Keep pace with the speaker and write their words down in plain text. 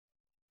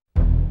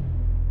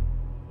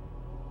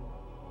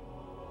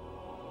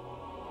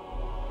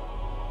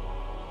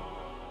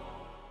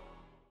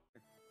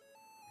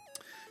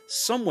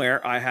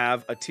somewhere I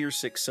have a tier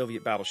 6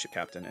 Soviet battleship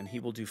captain, and he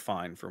will do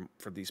fine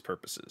for these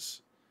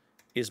purposes.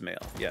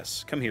 Izmail,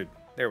 yes. Come here.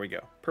 There we go.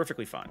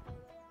 Perfectly fine.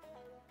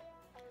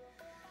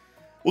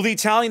 Well, the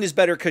Italian is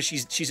better because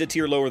she's a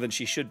tier lower than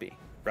she should be,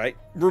 right?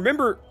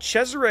 Remember,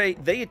 Cesare,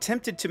 they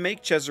attempted to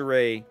make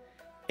Cesare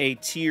a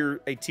tier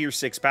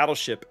 6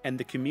 battleship, and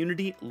the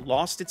community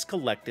lost its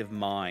collective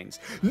minds.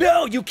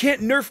 No, you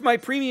can't nerf my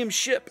premium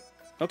ship.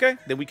 Okay,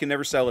 then we can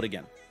never sell it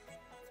again.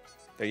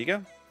 There you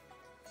go.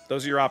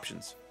 Those are your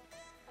options.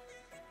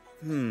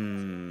 I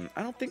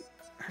don't think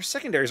her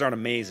secondaries aren't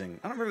amazing.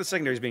 I don't remember the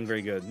secondaries being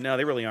very good. No,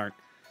 they really aren't.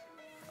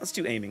 Let's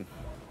do aiming.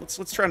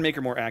 Let's try and make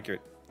her more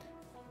accurate.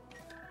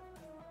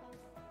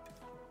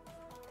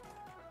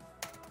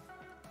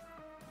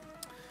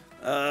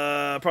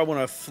 Probably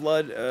want to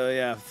flood.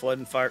 Yeah, flood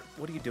and fire.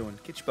 What are you doing?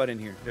 Get your butt in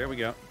here. There we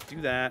go.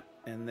 Do that,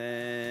 and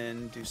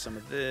then do some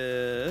of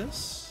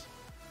this.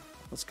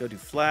 Let's go do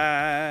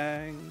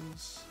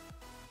flags.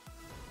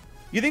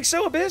 You think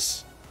so,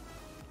 Abyss?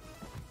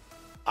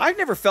 I've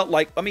never felt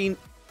like. I mean,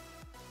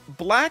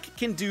 Black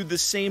can do the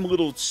same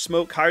little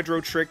smoke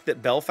hydro trick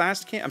that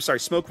Belfast can. I'm sorry,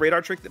 smoke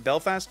radar trick that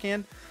Belfast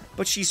can,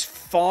 but she's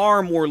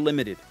far more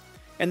limited.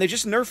 And they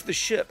just nerfed the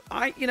ship.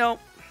 I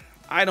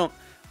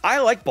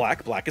like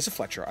Black. Black is a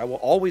Fletcher. I will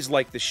always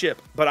like the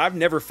ship, but I've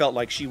never felt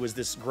like she was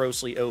this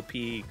grossly OP,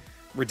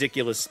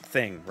 ridiculous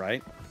thing,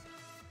 right?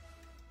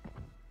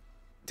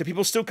 Do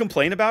people still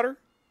complain about her?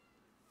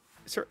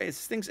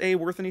 Is things A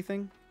worth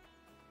anything?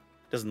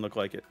 Doesn't look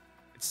like it.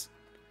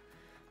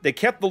 They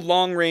kept the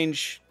long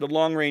range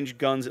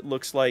guns, it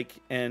looks like,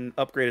 and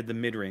upgraded the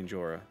mid range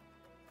aura.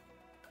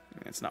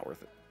 It's not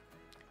worth it.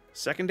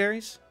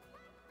 Secondaries?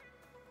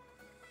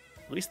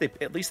 At least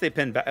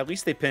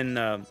they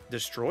pin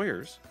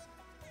destroyers.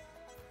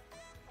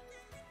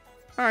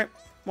 All right,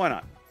 why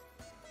not?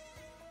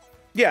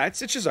 Yeah,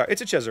 it's a Cesare.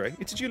 It's a Cesare.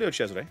 It's a Giulio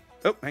Cesare.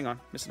 Oh, hang on,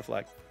 missing a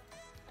flag.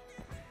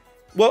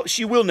 Well,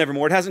 she will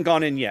nevermore. It hasn't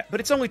gone in yet,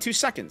 but it's only 2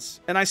 seconds,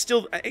 and I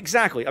still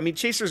exactly. I mean,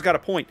 Chaser's got a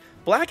point.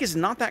 Black is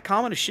not that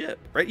common a ship,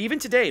 right? Even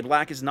today,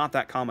 Black is not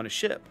that common a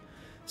ship.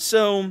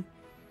 So,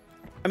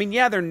 I mean,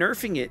 yeah, they're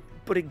nerfing it,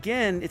 but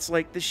again, it's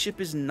like this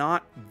ship is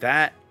not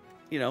that,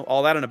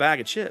 all that in a bag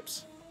of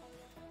chips.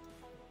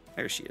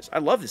 There she is. I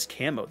love this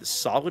camo, this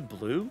solid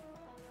blue.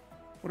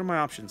 What are my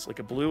options? Like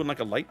a blue and like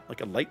a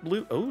light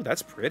blue. Oh,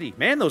 that's pretty.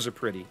 Man, those are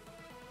pretty.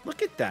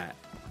 Look at that.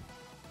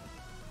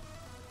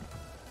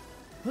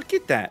 Look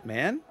at that,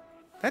 man.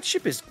 That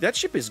ship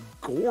is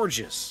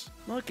gorgeous.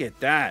 Look at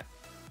that.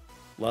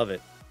 Love it.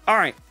 All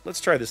right,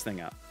 let's try this thing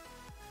out.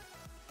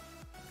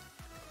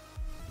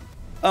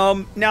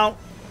 Now,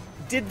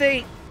 did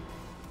they...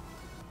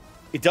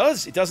 It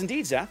does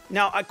indeed, Zach.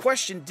 Now, a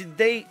question,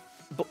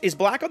 is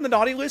Black on the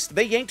naughty list?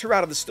 They yanked her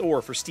out of the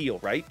store for steel,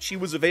 right? She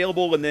was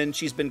available and then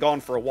she's been gone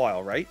for a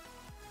while, right?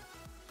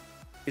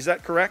 Is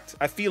that correct?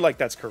 I feel like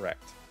that's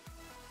correct.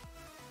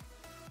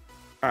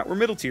 All right, we're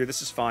middle tier.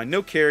 This is fine.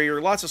 No carrier.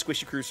 Lots of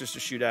squishy cruisers to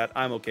shoot at.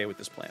 I'm okay with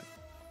this plan.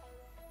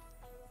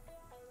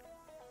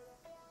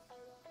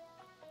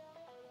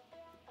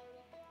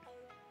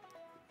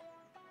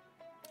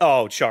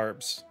 Oh,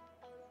 Charbs.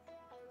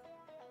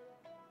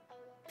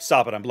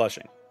 Stop it. I'm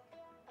blushing.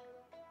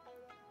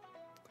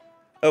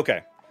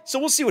 Okay, so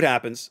we'll see what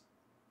happens.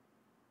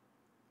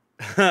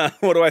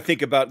 What do I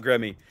think about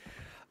Gremmy?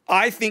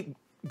 I think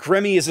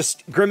Gremmy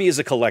is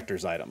a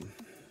collector's item.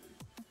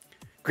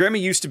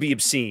 Gremmy used to be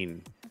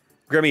obscene.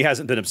 Gremmy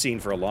hasn't been obscene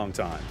for a long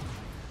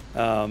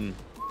time.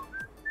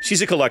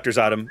 She's a collector's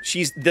item.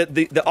 She's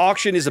the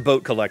auction is a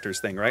boat collector's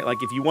thing, right? Like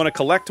if you want to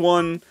collect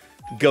one,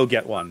 go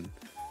get one.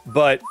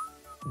 But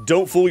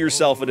don't fool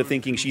yourself into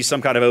thinking she's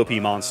some kind of OP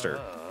monster.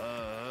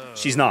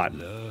 She's not.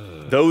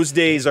 Those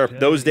days are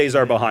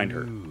behind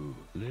her.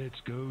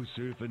 Let's go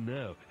surfing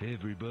now.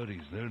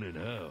 Everybody's learning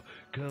how.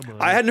 Come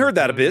on. I hadn't heard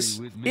that, Abyss.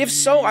 If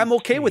so, I'm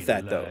okay with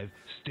that though.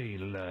 Stay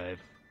alive.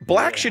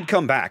 Black should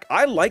come back.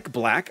 I like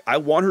Black. I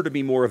want her to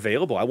be more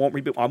available. I want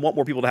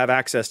more people to have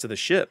access to the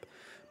ship.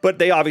 But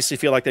they obviously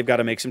feel like they've got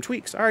to make some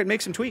tweaks. All right,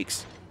 make some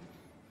tweaks.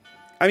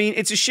 I mean,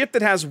 it's a ship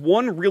that has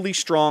one really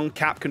strong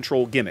cap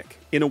control gimmick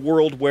in a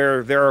world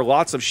where there are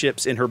lots of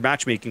ships in her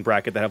matchmaking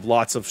bracket that have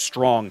lots of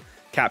strong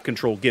cap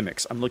control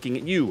gimmicks. I'm looking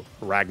at you,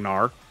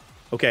 Ragnar.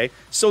 Okay?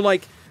 So,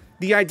 like,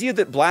 the idea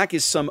that Black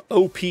is some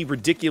OP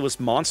ridiculous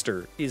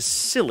monster is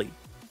silly.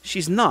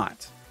 She's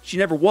not. She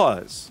never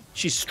was.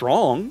 She's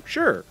strong,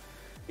 sure.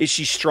 Is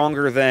she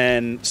stronger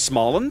than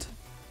Smalland?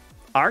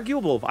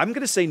 Arguable. I'm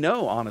going to say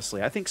no,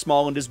 honestly. I think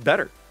Smalland is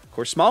better. Of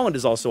course, Smalland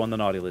is also on the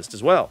naughty list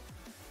as well.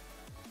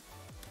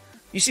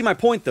 You see my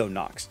point, though,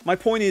 Nox. My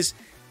point is,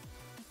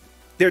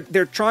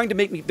 they're trying to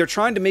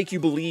make you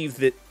believe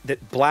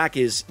that Black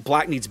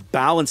needs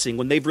balancing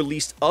when they've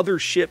released other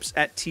ships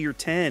at tier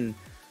 10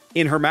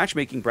 in her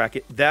matchmaking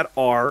bracket that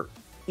are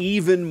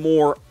even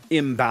more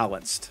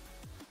imbalanced.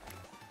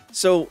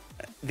 So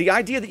the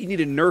idea that you need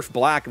to nerf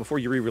Black before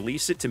you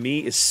re-release it, to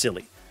me, is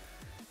silly.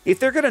 If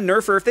they're going to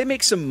nerf her, if they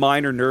make some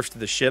minor nerfs to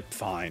the ship,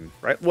 fine,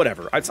 right?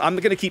 Whatever. I'm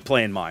going to keep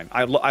playing mine.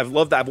 I've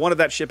loved that. I've wanted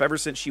that ship ever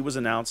since she was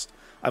announced.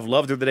 I've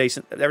loved her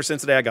ever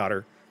since the day I got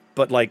her.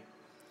 but like,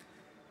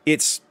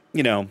 it's,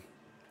 you know,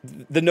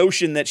 the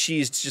notion that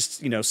she's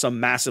just, you know, some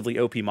massively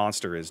OP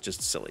monster is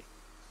just silly.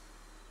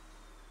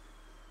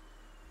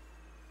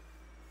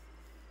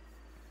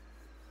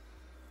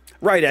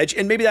 Right, Edge,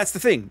 and maybe that's the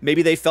thing.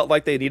 Maybe they felt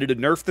like they needed to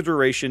nerf the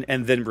duration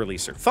and then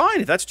release her. Fine,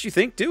 if that's what you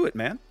think, do it,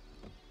 man.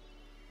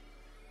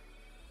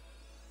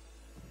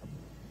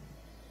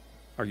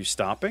 Are you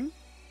stopping?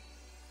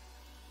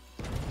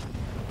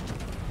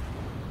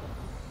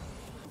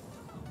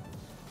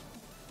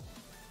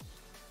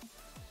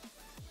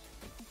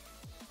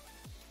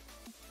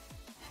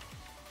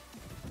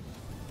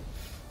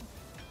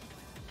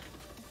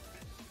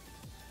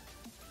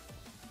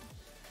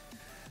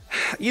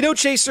 You know,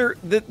 Chaser,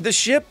 the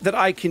ship that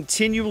I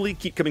continually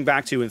keep coming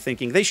back to and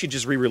thinking they should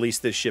just re-release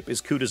this ship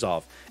is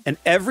Kutuzov. And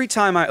every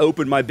time I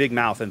open my big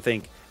mouth and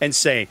think and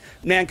say,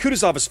 man,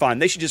 Kutuzov is fine,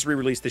 they should just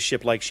re-release this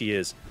ship like she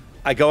is,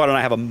 I go out and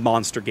I have a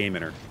monster game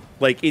in her.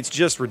 Like, it's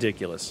just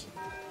ridiculous.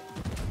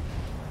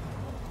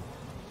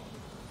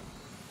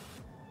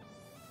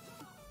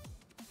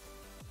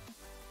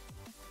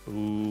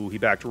 Ooh, he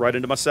backed right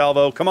into my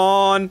salvo. Come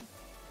on!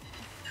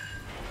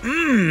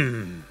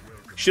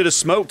 Should have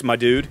smoked, my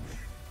dude.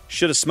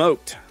 Should have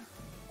smoked.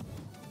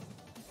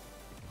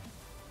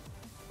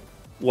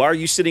 Why are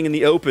you sitting in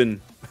the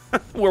open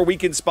where we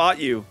can spot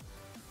you?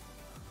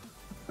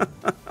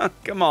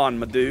 Come on,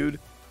 my dude.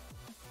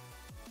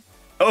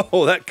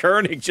 Oh, that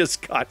Koenig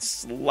just got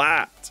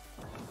slapped.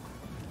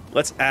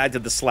 Let's add to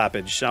the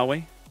slappage, shall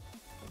we?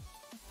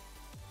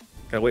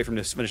 Gotta wait for him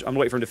to finish. I'm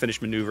gonna wait for him to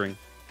finish maneuvering.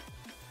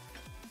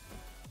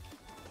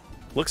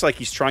 Looks like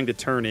he's trying to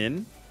turn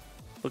in.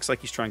 Looks like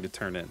he's trying to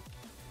turn in.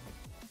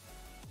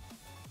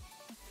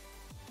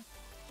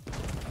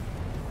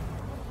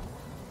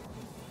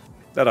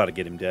 That ought to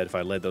get him dead if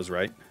I led those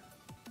right.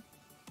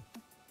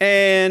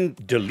 And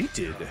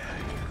deleted.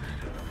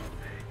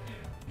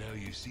 Now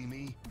you see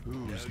me?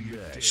 Who's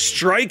next?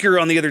 Striker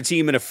on the other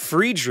team and a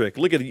Friedrich.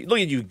 Look at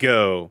you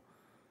go.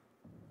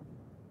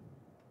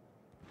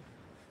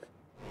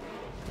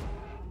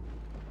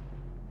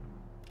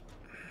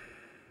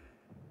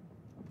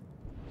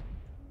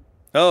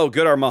 Oh,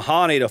 good. Our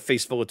Mahan ate a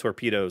face full of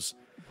torpedoes.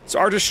 So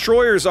our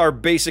destroyers are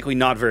basically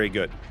not very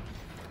good.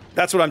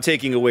 That's what I'm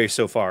taking away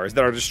so far, is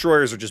that our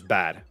destroyers are just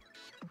bad.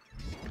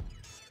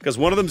 Because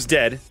one of them's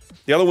dead,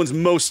 the other one's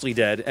mostly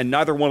dead, and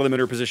neither one of them in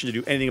a position to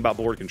do anything about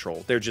board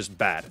control. They're just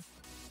bad.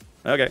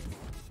 Okay.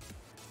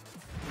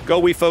 Go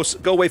away,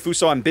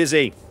 Fuso, I'm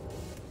busy.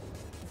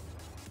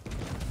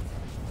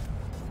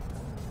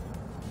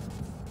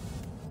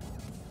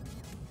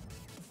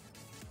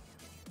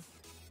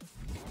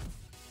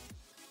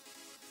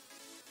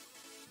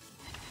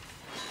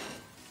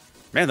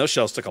 Man, those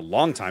shells took a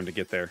long time to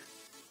get there.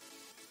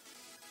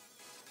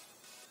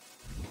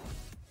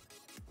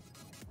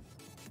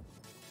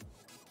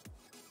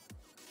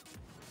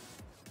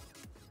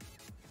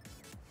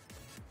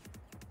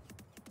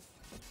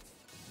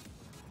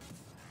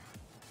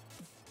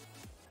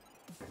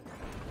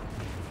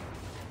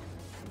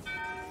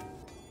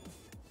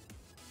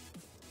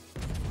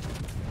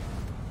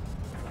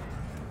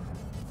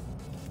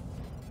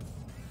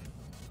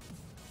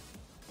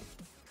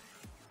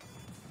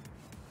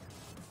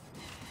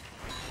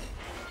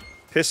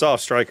 Piss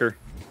off, Striker.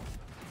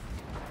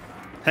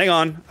 Hang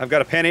on, I've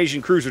got a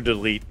Pan-Asian cruiser to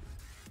delete.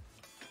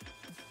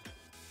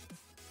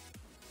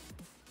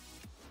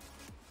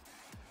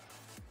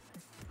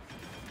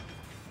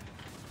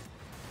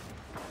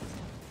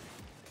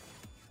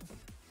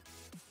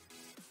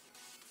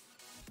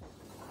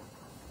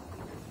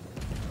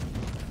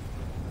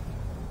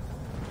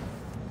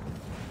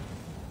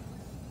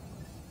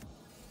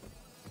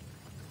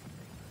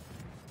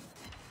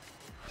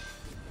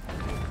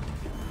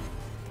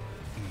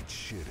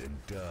 Shit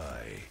and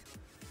die.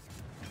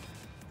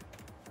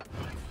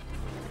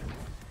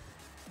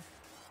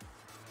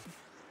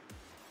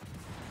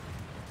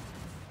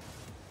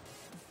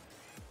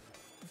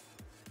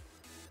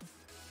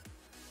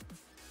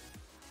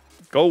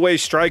 Go away,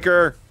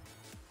 Striker.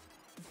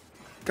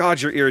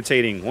 God, you're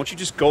irritating. Won't you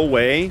just go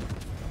away?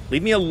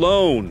 Leave me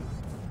alone.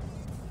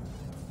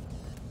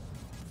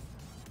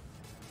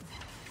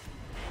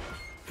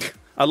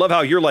 I love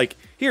how you're like,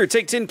 here,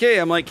 take 10K.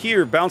 I'm like,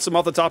 here, bounce them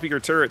off the top of your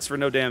turrets for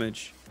no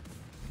damage.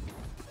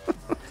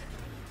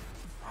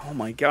 Oh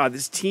my god,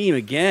 this team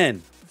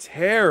again.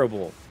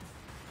 Terrible.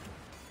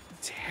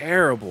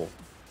 Terrible.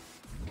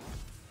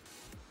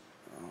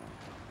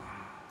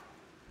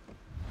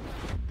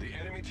 The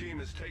enemy team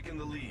has taken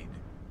the lead.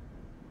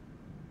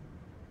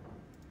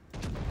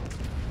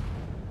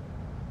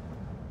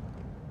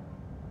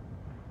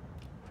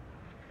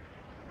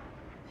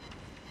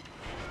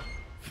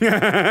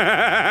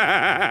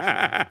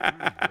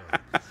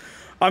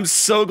 I'm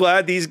so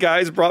glad these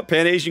guys brought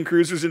Pan-Asian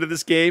cruisers into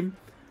this game.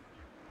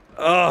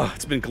 Oh,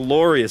 it's been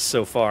glorious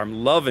so far.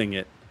 I'm loving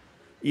it.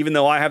 Even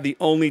though I have the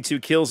only 2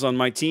 kills on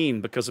my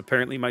team, because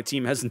apparently my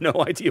team has no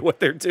idea what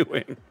they're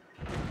doing.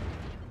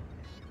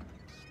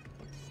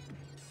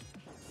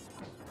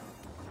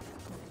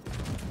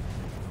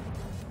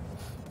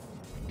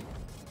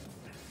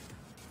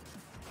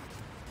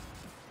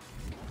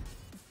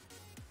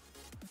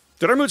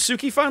 Did our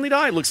Mutsuki finally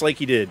die? Looks like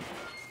he did.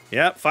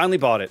 Yeah, finally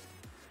bought it.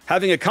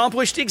 Having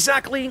accomplished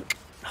exactly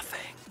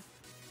nothing.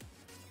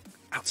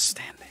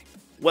 Outstanding.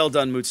 Well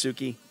done,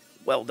 Mutsuki.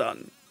 Well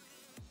done.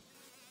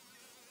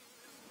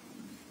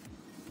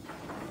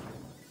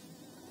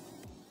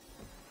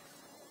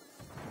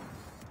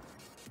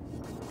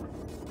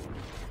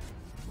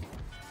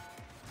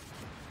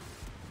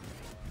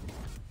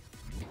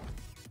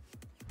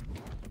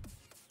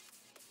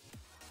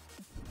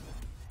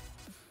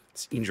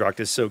 Indroct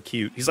is so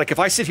cute. He's like, if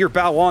I sit here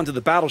bow on to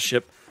the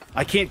battleship,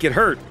 I can't get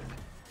hurt.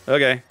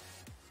 Okay.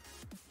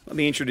 Let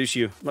me introduce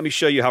you. Let me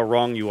show you how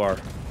wrong you are.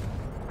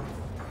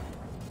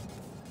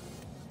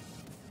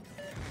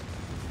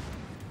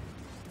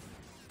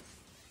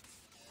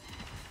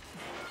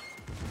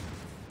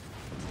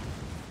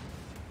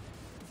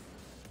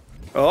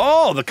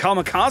 Oh, the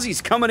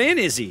kamikaze's coming in,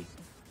 is he?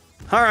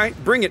 All right,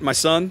 bring it, my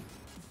son.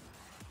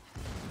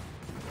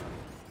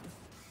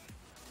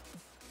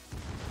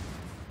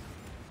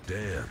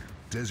 Damn,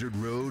 desert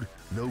road,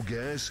 no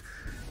gas,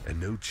 and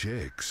no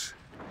chicks.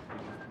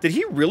 Did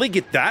he really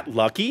get that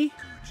lucky?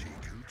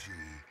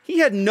 He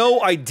had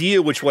no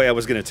idea which way I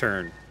was going to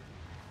turn.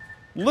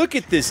 Look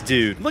at this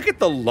dude. Look at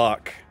the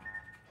luck.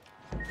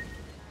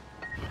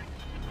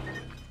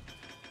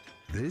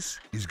 This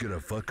is gonna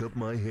fuck up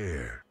my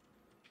hair.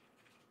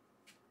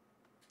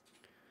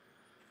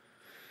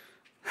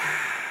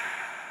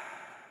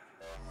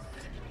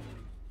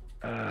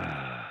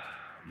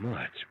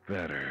 Much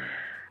better.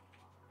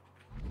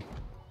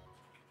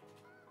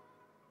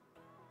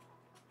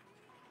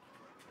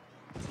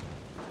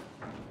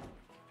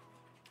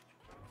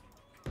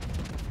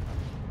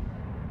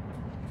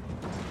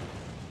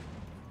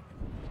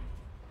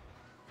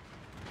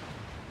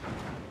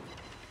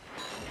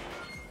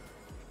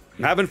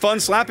 I'm having fun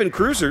slapping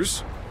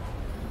cruisers,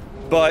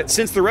 but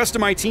since the rest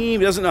of my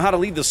team doesn't know how to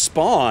leave the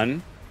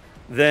spawn,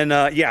 then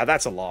yeah,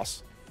 that's a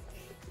loss.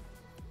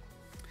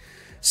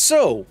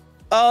 So,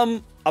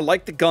 I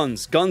like the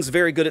guns. Guns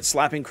very good at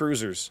slapping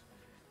cruisers.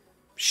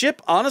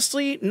 Ship,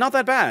 honestly, not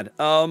that bad.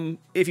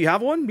 If you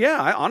have one,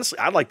 yeah,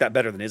 I like that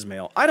better than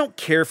Izmail. I don't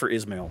care for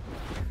Izmail.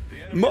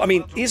 I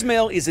mean,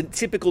 Izmail is a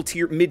typical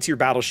mid-tier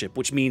battleship,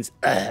 which means,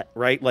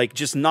 right? Like,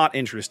 just not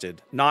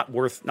interested. Not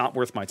worth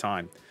my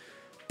time.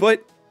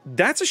 But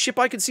that's a ship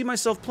I could see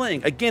myself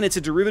playing. Again, it's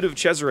a derivative of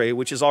Cesare,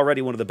 which is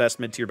already one of the best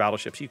mid-tier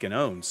battleships you can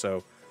own.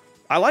 So,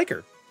 I like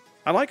her.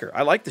 I like her.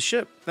 I like the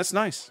ship. That's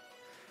nice.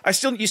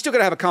 You still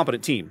gotta have a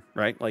competent team,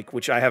 right? Like,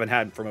 which I haven't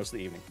had for most of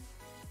the evening.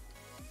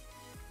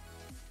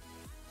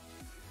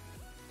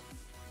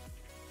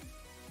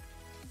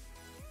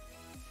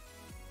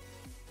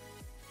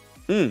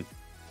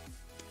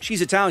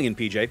 She's Italian,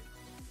 PJ.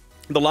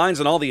 The lines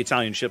on all the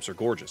Italian ships are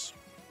gorgeous.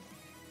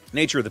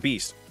 Nature of the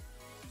beast.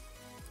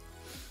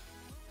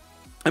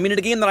 I mean, in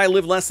a game that I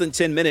lived less than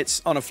 10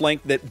 minutes on a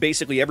flank that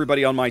basically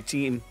everybody on my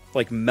team,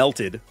 like,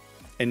 melted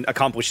and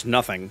accomplished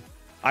nothing,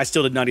 I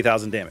still did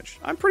 90,000 damage.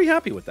 I'm pretty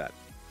happy with that.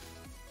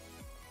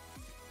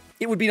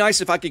 It would be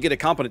nice if I could get a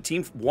competent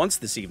team once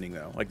this evening,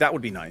 though. Like, that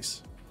would be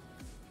nice.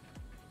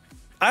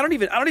 I don't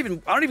even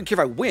care if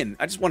I win.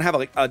 I just want to have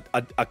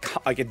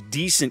like a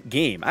decent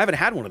game. I haven't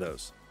had one of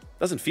those.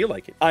 Doesn't feel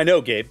like it. I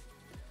know, Gabe.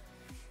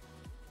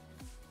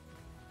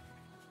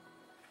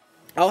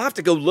 I'll have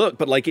to go look,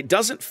 but like, it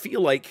doesn't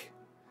feel like.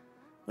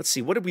 Let's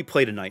see, what did we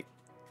play tonight?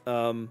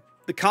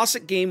 The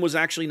Cossack game was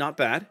actually not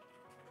bad.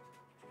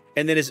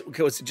 And then it's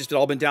just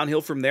all been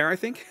downhill from there, I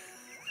think.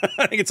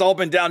 I think it's all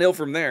been downhill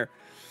from there.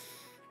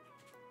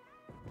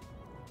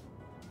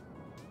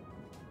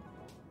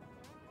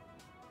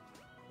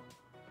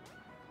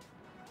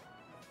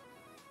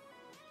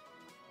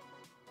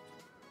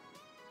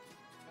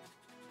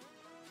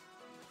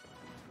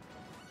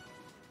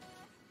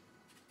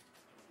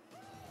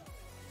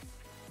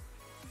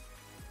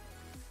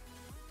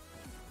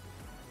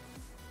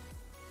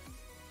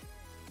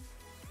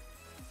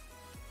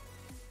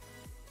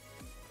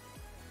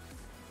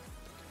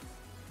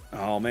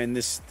 Oh man,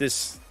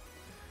 this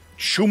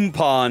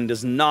Shumpan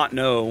does not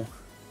know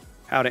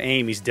how to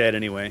aim. He's dead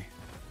anyway.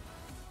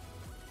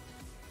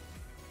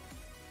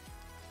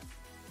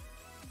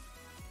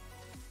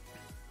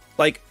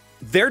 Like,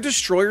 their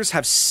destroyers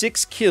have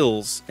 6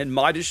 kills, and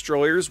my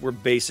destroyers were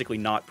basically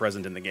not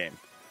present in the game.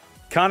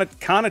 Kind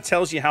of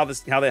tells you how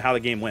the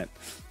game went.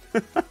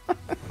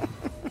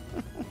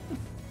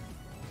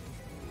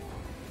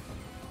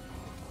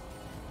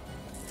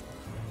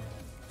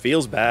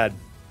 Feels bad.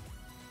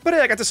 But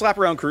hey, I got to slap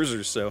around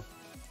cruisers, so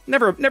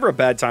never a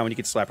bad time when you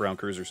get to slap around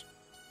cruisers.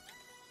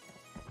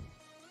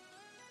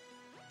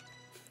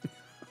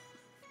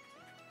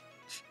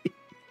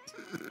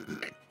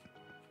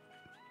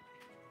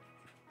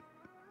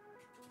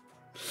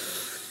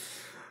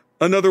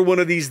 Another one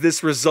of these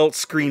 "this result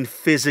screen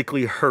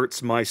physically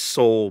hurts my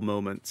soul"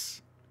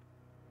 moments.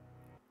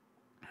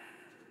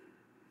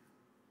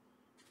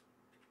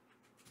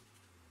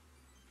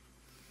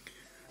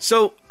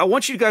 So, I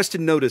want you guys to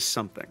notice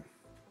something.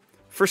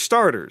 For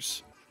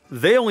starters,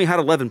 they only had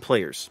 11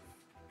 players.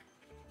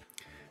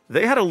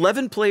 They had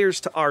 11 players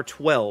to our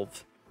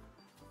 12.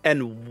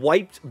 and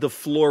wiped the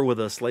floor with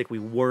us like we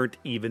weren't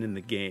even in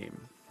the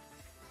game.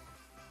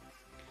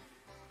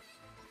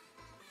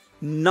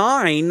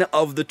 9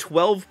 of the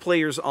 12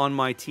 players on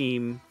my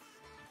team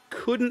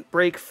couldn't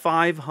break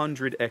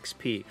 500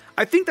 XP.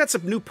 I think that's a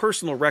new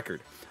personal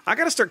record. I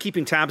got to start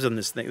keeping tabs on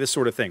this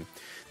sort of thing.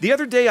 The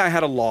other day I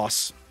had a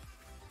loss.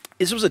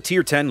 This was a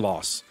tier 10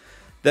 loss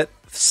that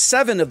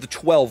 7 of the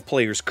 12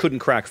 players couldn't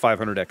crack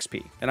 500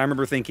 XP. And I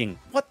remember thinking,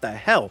 what the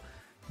hell?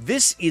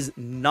 This is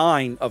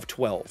 9 of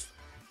 12.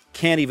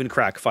 Can't even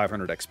crack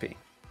 500 XP.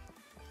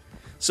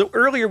 So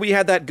earlier we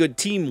had that good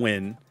team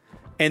win.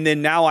 And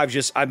then now I've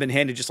been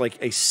handed just like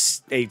a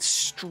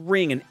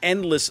string, an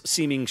endless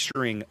seeming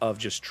string of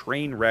just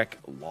train wreck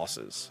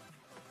losses.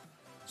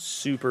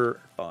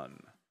 Super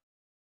fun.